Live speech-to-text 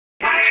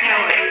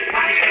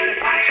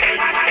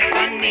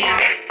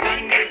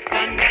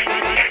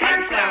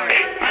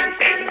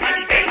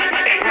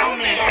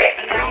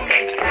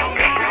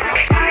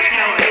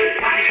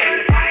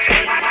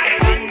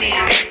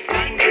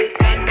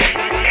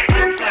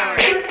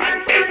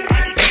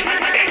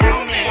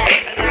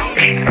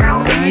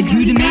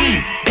You the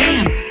man,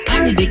 damn,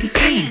 I'm the biggest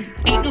fan.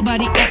 Ain't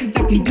nobody else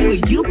that can do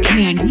it, you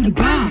can. You the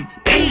bomb,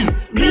 bam,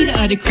 leader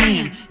of the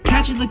clan.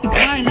 Catch it looking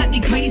fly, let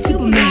me call you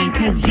Superman.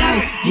 Cause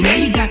yo, you know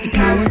you got the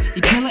power.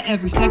 You kill it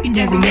every second,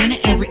 every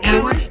minute, every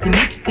hour. You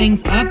mix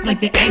things up like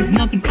the eggs,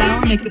 milk and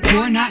flour. Make the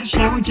pour, not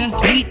shower, just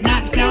sweet,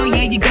 not sour.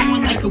 Yeah, you're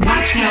going like a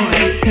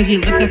watchtower. Cause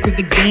you look after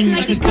the gang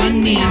like a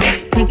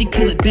gunman. Cause you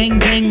kill it bang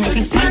bang like a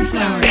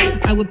sunflower.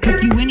 I would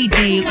pick you any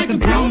day like a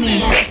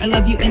bromance. I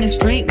love you in a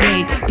straight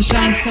way. You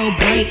shine so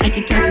bright like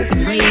you're catching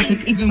some rays.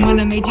 And even when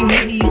I made you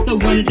hate me, you still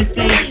wanted to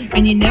stay.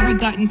 And you never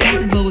gotten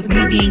comfortable with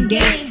me being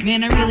gay.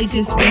 Man, I really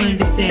just wanted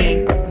to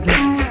say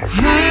that,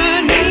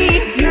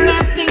 honey, you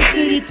might think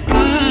that it's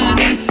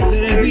funny,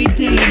 but every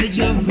day that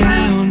you're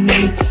around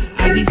me,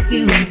 I be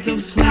feeling so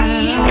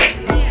swell.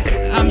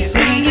 I'm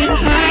saying,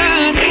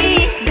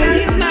 honey,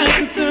 but you might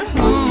prefer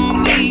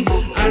homie.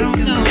 I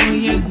don't know where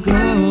you're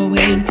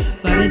going,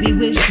 but I be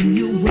wishing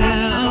you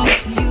well.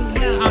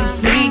 I'm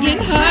saying,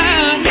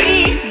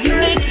 honey, you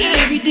make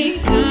every day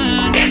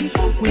sunny.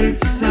 When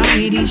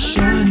society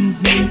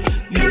shuns me,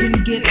 you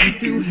can get me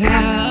through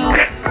hell.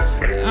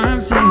 I'm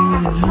saying,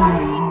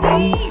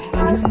 honey,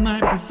 though you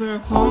might prefer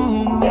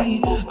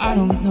homie. I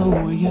don't know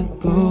where you're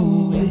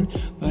going,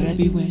 but I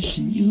be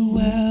wishing you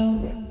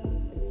well.